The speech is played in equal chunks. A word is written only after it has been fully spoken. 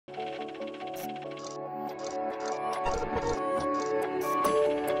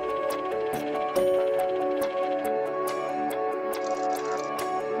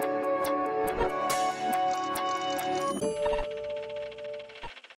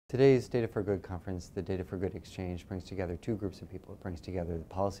Today's Data for Good conference, the Data for Good Exchange, brings together two groups of people. It brings together the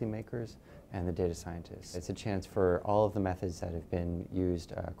policymakers and the data scientists. It's a chance for all of the methods that have been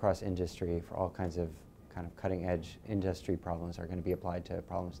used across industry for all kinds of cutting-edge industry problems are going to be applied to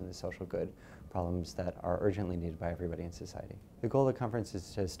problems in the social good, problems that are urgently needed by everybody in society. The goal of the conference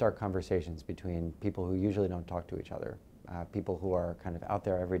is to start conversations between people who usually don't talk to each other, people who are out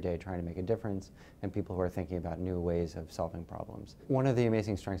there every day trying to make a difference, and people who are thinking about new ways of solving problems. One of the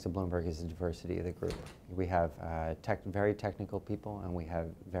amazing strengths of Bloomberg is the diversity of the group. We have very technical people, and we have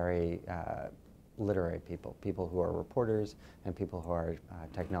very literary people, people who are reporters and people who are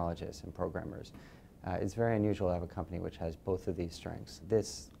technologists and programmers. It's very unusual to have a company which has both of these strengths.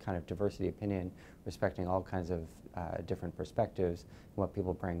 This kind of diversity of opinion, respecting all kinds of different perspectives, what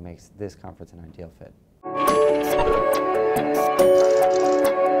people bring, makes this conference an ideal fit.